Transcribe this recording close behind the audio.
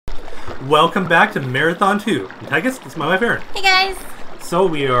Welcome back to Marathon 2. Tigus, this is my wife Erin. Hey guys! So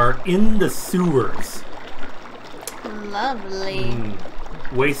we are in the sewers. Lovely.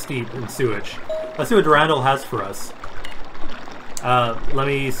 Waist deep in sewage. Let's see what Durandal has for us. Let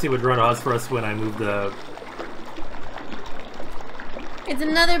me see what Durandal has for us when I move the... It's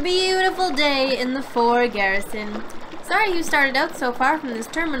another beautiful day in the Fort Garrison. Sorry you started out so far from this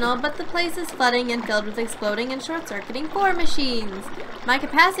terminal, but the place is flooding and filled with exploding and short-circuiting core machines. My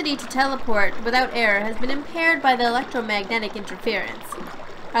capacity to teleport without error has been impaired by the electromagnetic interference.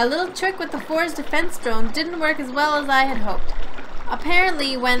 Our little trick with the Fort's defense drones didn't work as well as I had hoped.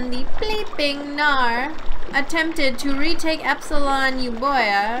 Apparently, when the bleeping Nar attempted to retake Epsilon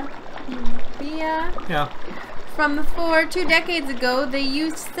Euboea, from the Fort 2 decades ago, they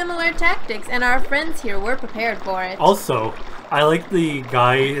used similar tactics, and our friends here were prepared for it. Also, I like the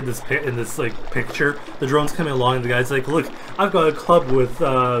guy in this picture. The drone's coming along, and the guy's like, "Look, I've got a club with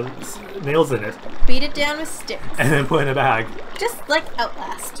nails in it. Beat it down with sticks." And then put in a bag. Just like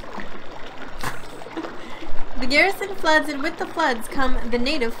Outlast. The garrison floods, and with the floods come the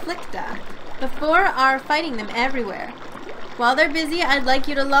native Flickda. The four are fighting them everywhere. While they're busy, I'd like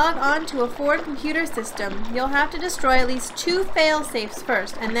you to log on to a Ford computer system. You'll have to destroy at least 2 fail-safes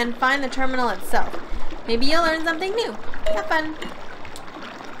first, and then find the terminal itself. Maybe you'll learn something new. Have fun.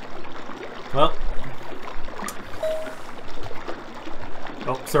 Well.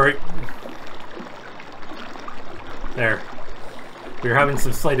 Oh, sorry. There. We're having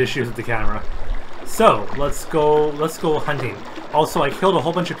some slight issues with the camera. So, let's go hunting. Also, I killed a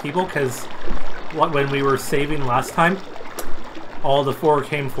whole bunch of people because when we were saving last time, all the 4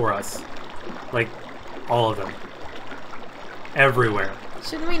 came for us. Like, all of them. Everywhere.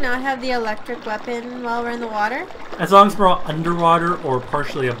 Shouldn't we not have the electric weapon while we're in the water? As long as we're all underwater or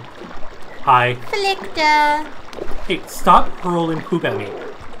partially up high. Flickda! Hey, stop hurling poop at me.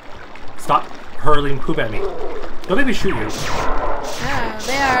 Stop hurling poop at me. Don't make me shoot you. Oh,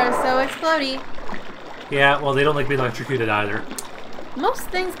 they are so explodey. Yeah, well, they don't like being electrocuted either. Most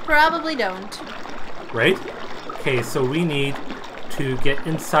things probably don't. Right? Okay, so we need to get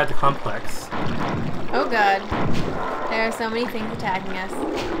inside the complex. Oh god. There are so many things attacking us.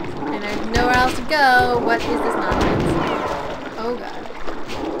 And there's nowhere else to go. What is this nonsense? Oh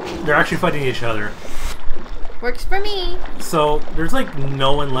god. They're actually fighting each other. Works for me. So, there's like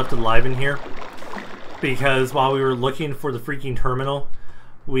no one left alive in here. Because while we were looking for the freaking terminal,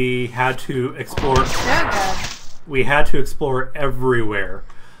 we had to explore... Oh god. We had to explore everywhere.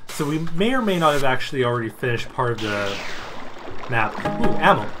 So we may or may not have actually already finished part of the map. Ooh,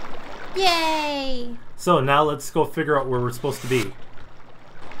 ammo. Yay! So now let's go figure out where we're supposed to be.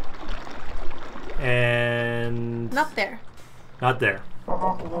 And... Not there. Not there.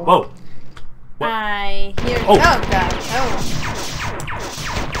 Whoa. What? I hear... Oh. Oh god. Oh.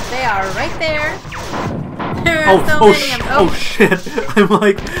 They are right there. There are so many of them. Oh shit. I'm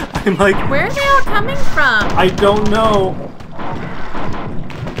like... Where are they all coming from? I don't know.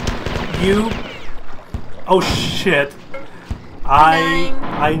 You... Oh shit.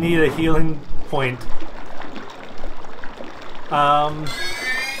 I need a healing point.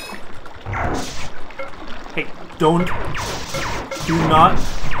 Hey, don't... Do not...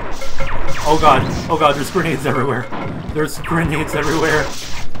 Oh god, there's grenades everywhere. There's grenades everywhere.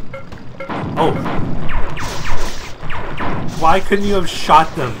 Oh. Why couldn't you have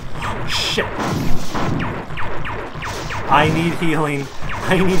shot them? Shit. I need healing.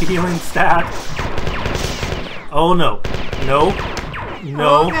 I need healing stat. Oh no. No.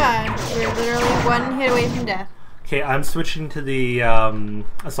 No. Oh god. We're literally 1 hit away from death. Okay, I'm switching to the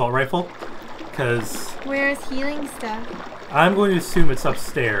assault rifle. Because... Where's healing stuff? I'm going to assume it's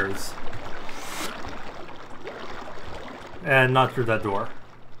upstairs. And not through that door.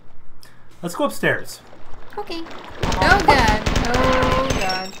 Let's go upstairs. Okay. Oh god. Oh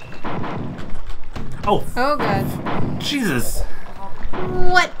god. Oh. Oh god. Jesus.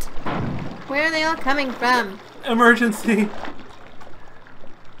 What? Where are they all coming from? Emergency.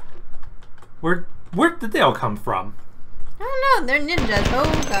 Where did they all come from? I don't know. They're ninjas. Oh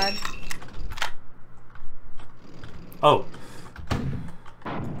god. Oh.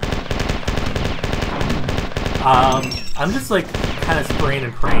 I'm just like kind of spraying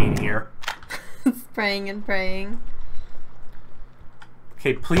and praying here. Spraying and praying.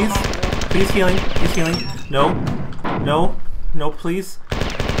 Okay, please. Please healing. Please healing. No. No. No, please.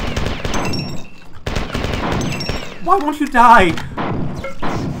 Why won't you die?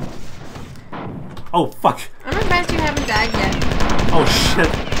 Oh, fuck. I'm impressed you haven't died yet. Oh,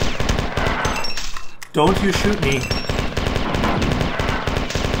 shit. Don't you shoot me.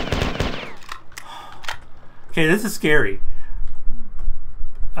 Okay, this is scary.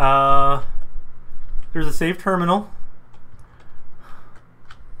 There's a save terminal.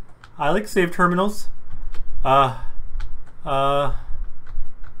 I like save terminals. What are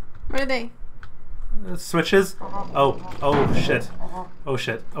they? Switches. Oh shit. Oh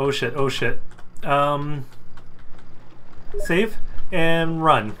shit. Oh shit. Oh shit. Save and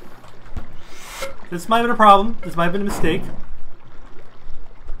run. This might have been a problem. This might have been a mistake.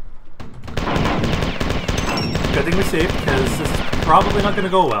 Good thing we saved, because this is probably not going to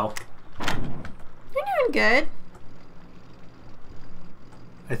go well. You're doing good.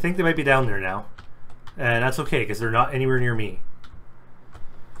 I think they might be down there now. And that's okay, because they're not anywhere near me.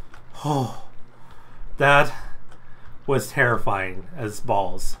 Oh, that was terrifying as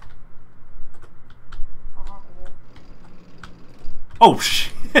balls. Oh,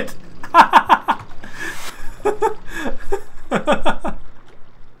 shit!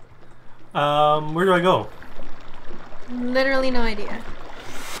 Where do I go? Literally no idea.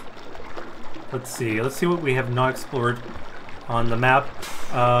 Let's see. Let's see what we have not explored on the map.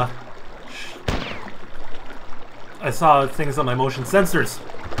 I saw things on my motion sensors.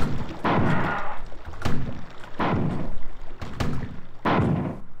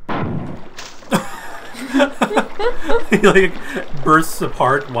 He like bursts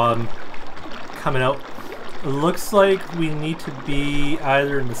apart while I'm coming out. It looks like we need to be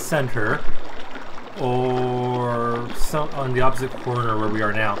either in the center or some on the opposite corner where we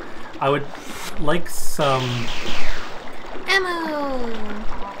are now. I would like some ammo.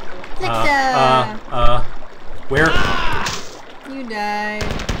 Where? You died.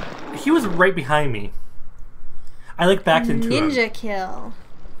 He was right behind me. I like backed into him. Ninja kill.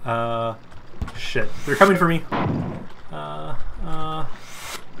 Shit. They're coming for me.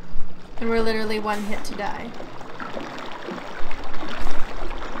 And we're literally one hit to die.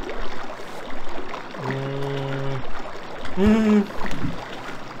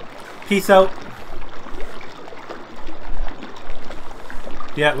 Peace out.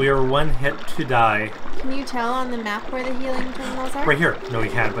 Yeah, we are one hit to die. Can you tell on the map where the healing terminals are? Right here. No,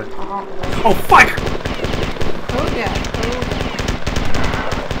 you can't, but... Oh, fuck! Oh, God.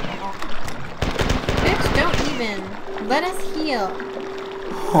 Bitch, don't even. Let us heal.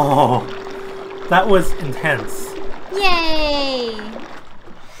 Oh, that was intense. Yay!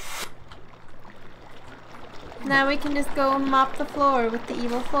 Now we can just go mop the floor with the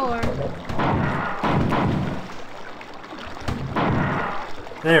evil floor.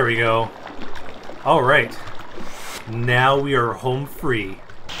 There we go. Alright. Now we are home free.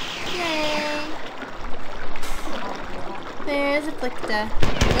 Yay! There's Afflicta.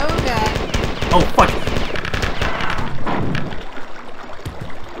 Oh god. Oh, fuck!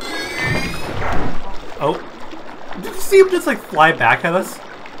 Oh. Did you see him just like fly back at us?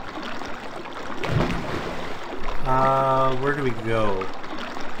 Where do we go?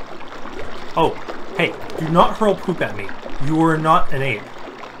 Oh, hey, do not hurl poop at me. You are not an ape.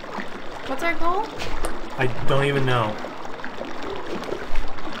 What's our goal? I don't even know.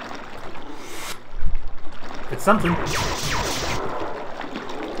 It's something.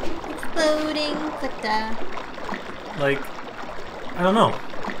 Exploding Afflicta. Like, I don't know.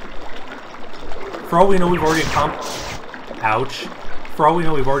 For all we know, we've already Ouch. For all we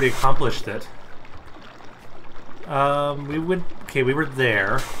know, we've already accomplished it. We were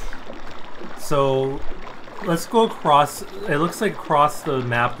there. So, let's go across. It looks like across the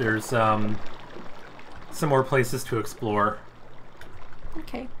map there's, some more places to explore.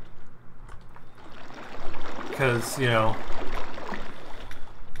 Okay. Because, you know...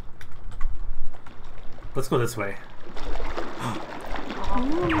 Let's go this way.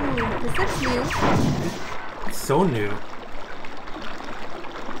 Ooh, this looks new. So new.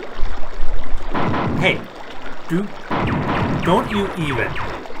 Hey, don't you even.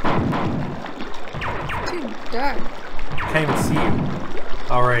 Too dark. Can't even see you.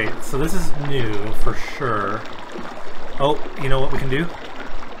 Alright, so this is new for sure. Oh, you know what we can do?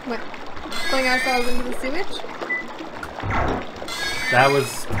 What? Fling ourselves into the sewage? That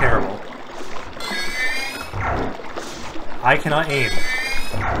was terrible. I cannot aim.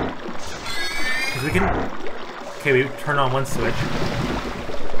 Because we can... Okay, we turn on one switch.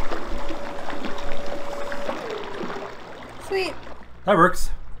 Sweet. That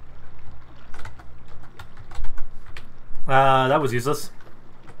works. That was useless.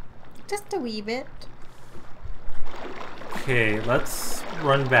 Just a wee bit. Okay, let's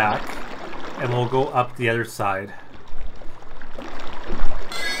run back. And we'll go up the other side.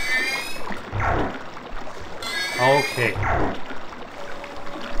 Okay.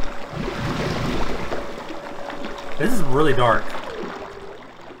 This is really dark.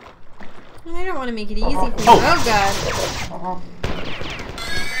 I don't want to make it easy for you. Oh god.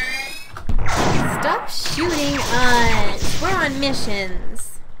 Stop shooting us! We're on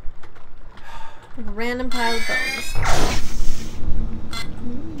missions. Like a random pile of bones.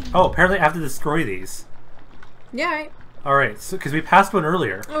 Oh, apparently I have to destroy these. Yeah, right. Alright, so because we passed one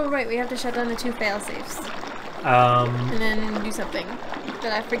earlier. Oh, right, we have to shut down the 2 fail-safes. Um, And then do something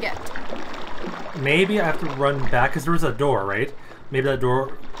that I forget. Maybe I have to run back, because there was a door, right? Maybe that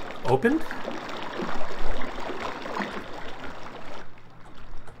door opened?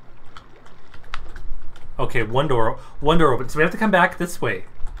 Okay, one door open. So we have to come back this way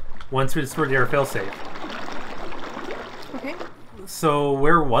once we destroy the air failsafe. Okay. So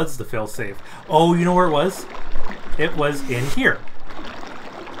where was the failsafe? Oh, you know where it was? It was in here.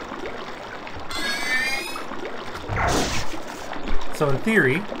 So in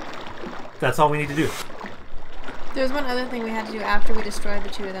theory, that's all we need to do. There's one other thing we had to do after we destroyed the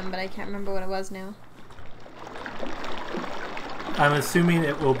 2 of them, but I can't remember what it was now. I'm assuming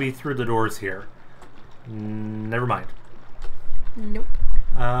it will be through the doors here. Never mind. Nope.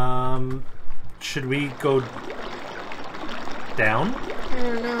 Should we go down? I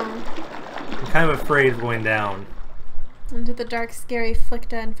don't know. I'm kind of afraid of going down. Into the dark, scary,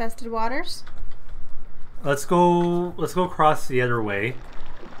 Flicta-infested waters? Let's go across the other way.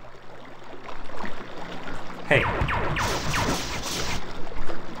 Hey.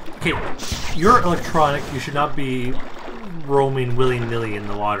 Okay, you're electronic. You should not be roaming willy-nilly in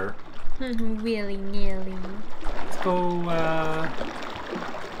the water. Willy-nilly. Let's go,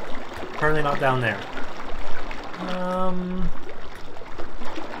 apparently not down there.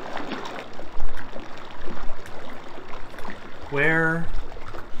 Where?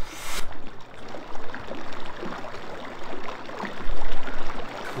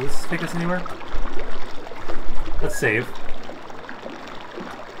 Will this take us anywhere? Let's save.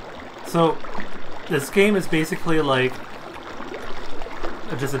 So, this game is basically like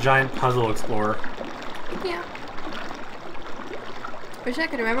just a giant puzzle explorer. Yeah. Wish I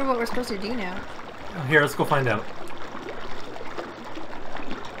could remember what we're supposed to do now. Here, let's go find out.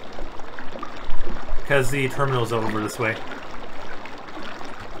 Because the terminal's over this way.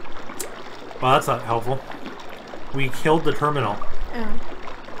 Well, that's not helpful. We killed the terminal. Oh.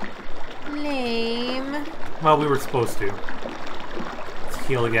 Lame. Well, we were supposed to. Let's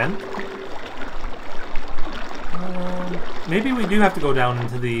heal again. Maybe we do have to go down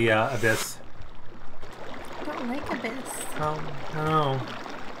into the abyss. I don't like abyss. I don't know.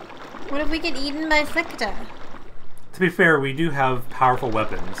 What if we get eaten by Flicta? To be fair, we do have powerful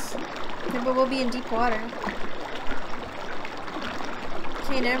weapons. Yeah, but we'll be in deep water.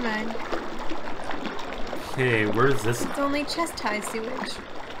 Okay, never mind. Okay, where's this? It's only chest-high sewage.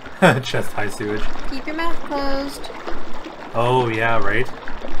 Chest-high sewage. Keep your mouth closed. Oh, yeah, right?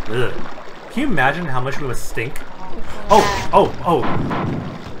 Ugh. Can you imagine how much we must stink? Oh!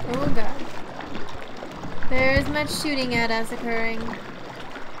 Oh god. There's much shooting at us occurring.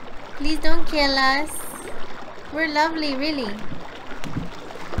 Please don't kill us. We're lovely, really.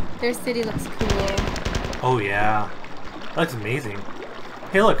 Their city looks cool. Oh yeah. That looks amazing.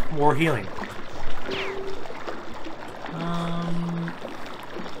 Hey look, more healing.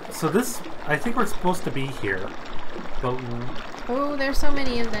 So this, I think we're supposed to be here. But... Oh, there's so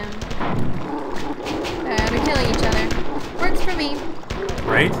many of them. They're killing each other. Works for me.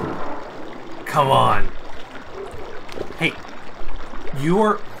 Right? Come on. Hey.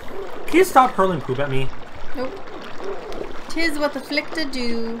 You're... Can you stop hurling poop at me? Nope. 'Tis what the Flicta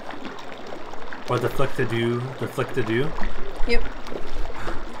do. What the Flicta do? The Flicta do? Yep.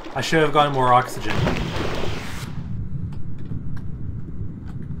 I should have gotten more oxygen.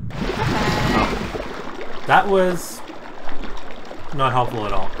 That was not helpful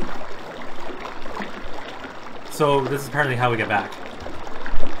at all. So this is apparently how we get back.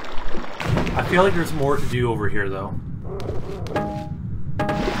 I feel like there's more to do over here though.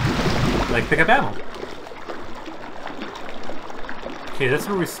 Like pick up ammo. Okay, that's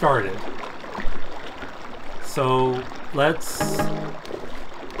where we started. So let's...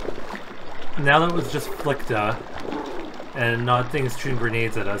 Now that it was just Flicta and not things shooting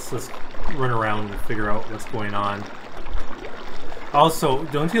grenades at us, let's run around and figure out what's going on. Also,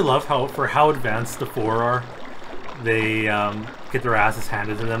 don't you love how, for how advanced the 4 are, they get their asses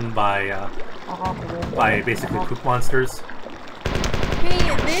handed to them by basically poop monsters? Hey,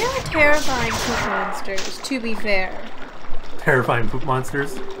 they are terrifying poop monsters, to be fair. Terrifying poop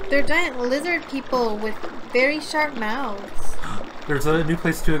monsters? They're giant lizard people with very sharp mouths. There's a new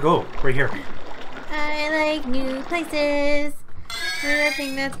place to go, right here. I like new places.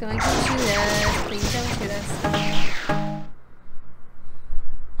 Nothing that's going to shoot us. Please don't shoot us.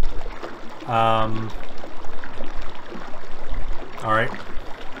 Alright.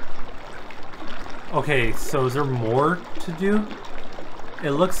 Okay, so is there more to do?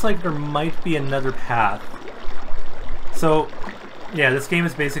 It looks like there might be another path. So, yeah, this game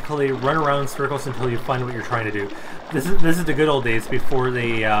is basically run around in circles until you find what you're trying to do. This is the good old days before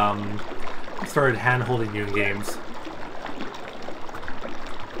they started hand-holding you in games.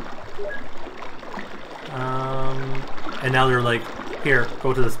 And now they're like, here,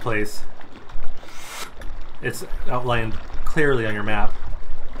 go to this place. It's outlined clearly on your map.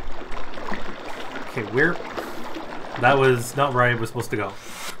 Okay, where? That was not where I was supposed to go.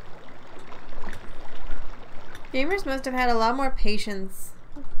 Gamers must have had a lot more patience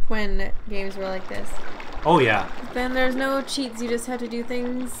when games were like this. Oh yeah. Then there's no cheats, you just have to do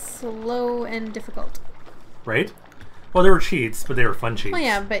things slow and difficult. Right? Well, there were cheats, but they were fun cheats. Well,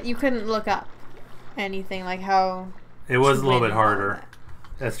 yeah, but you couldn't look up anything like how... It was a little bit harder.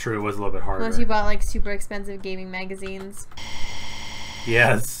 That's true, it was a little bit harder. Unless you bought like super expensive gaming magazines.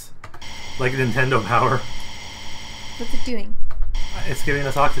 Yes. Like Nintendo Power. What's it doing? It's giving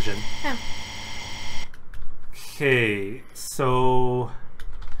us oxygen. Oh. Okay, so...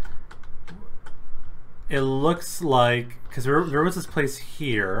 It looks like... Because there was this place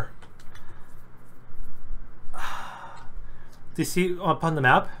here. Do you see up on the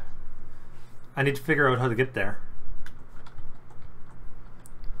map? I need to figure out how to get there.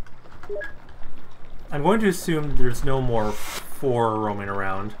 I'm going to assume there's no more 4 roaming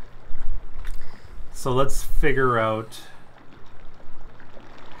around. So let's figure out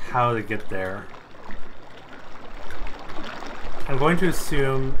how to get there. I'm going to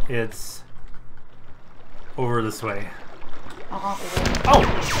assume it's over this way. Oh!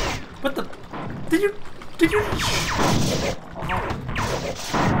 What the? Did you?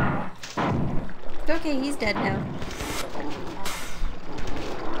 It's okay, he's dead now.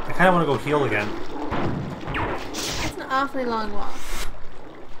 I kind of want to go heal again. It's an awfully long walk.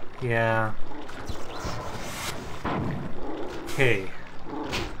 Yeah. Okay.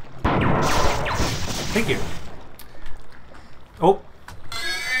 Thank you. Oh.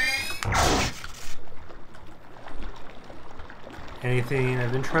 Anything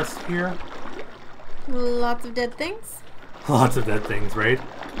of interest here? Lots of dead things? Lots of dead things, right?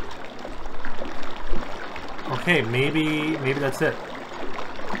 Okay, maybe that's it.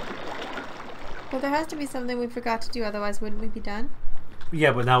 Well, there has to be something we forgot to do, otherwise wouldn't we be done?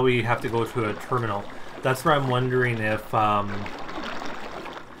 Yeah, but now we have to go to a terminal. That's where I'm wondering if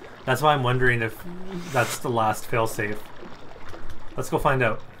that's why I'm wondering if that's the last failsafe. Let's go find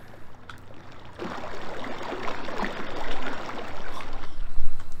out.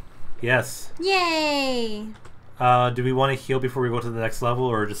 Yes. Yay! Do we want to heal before we go to the next level,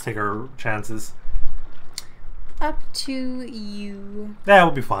 or just take our chances? Up to you. That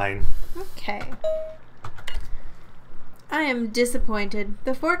will be fine. Okay. I am disappointed.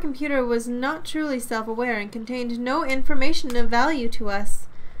 The 4 computer was not truly self-aware and contained no information of value to us.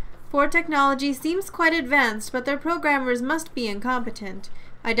 4 technology seems quite advanced, but their programmers must be incompetent.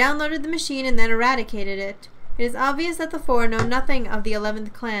 I downloaded the machine and then eradicated it. It is obvious that the 4 know nothing of the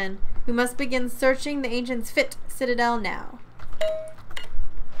 11th clan. We must begin searching the Ancients' Citadel now.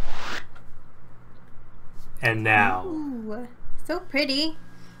 And now. Ooh, so pretty.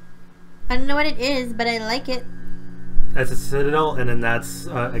 I don't know what it is, but I like it. That's a Citadel, and then that's,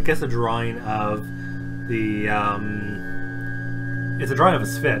 I guess, a drawing of the, it's a drawing of a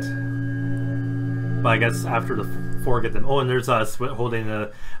Svit. But I guess after the 4 get them. Oh, and there's us holding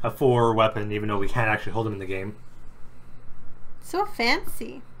a 4 weapon, even though we can't actually hold them in the game. So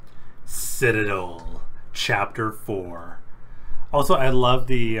fancy. Citadel, Chapter 4. Also, I love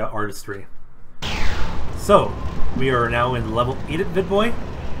the artistry. So, we are now in level 8 at VidBoy.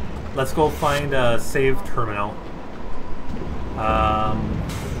 Let's go find a save terminal.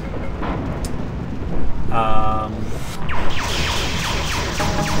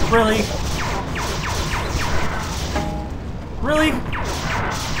 Really? Really?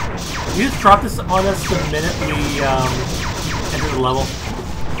 You just dropped this on us the minute we enter the level.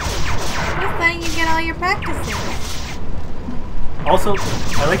 Just letting you get all your practice in. Also,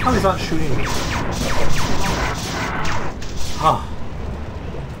 I like how he's not shooting me. Ah.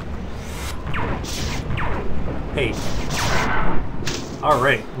 Hey.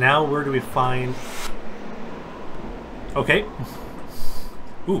 Alright, now where do we find... Okay.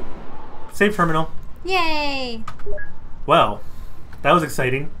 Ooh. Save terminal. Yay! Well, that was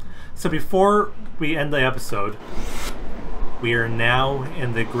exciting. So before we end the episode, we are now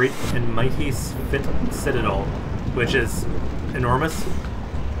in the great and mighty Citadel, which is enormous.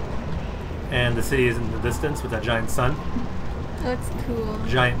 And the city is in the distance with that giant sun. That's cool.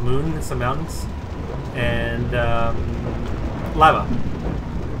 Giant moon and some mountains. And lava.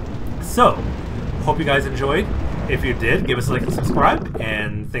 So, Hope you guys enjoyed. If you did, give us a like and subscribe,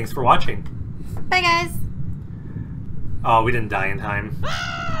 and thanks for watching. Bye, guys. Oh, we didn't die in time.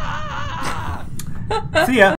 See ya.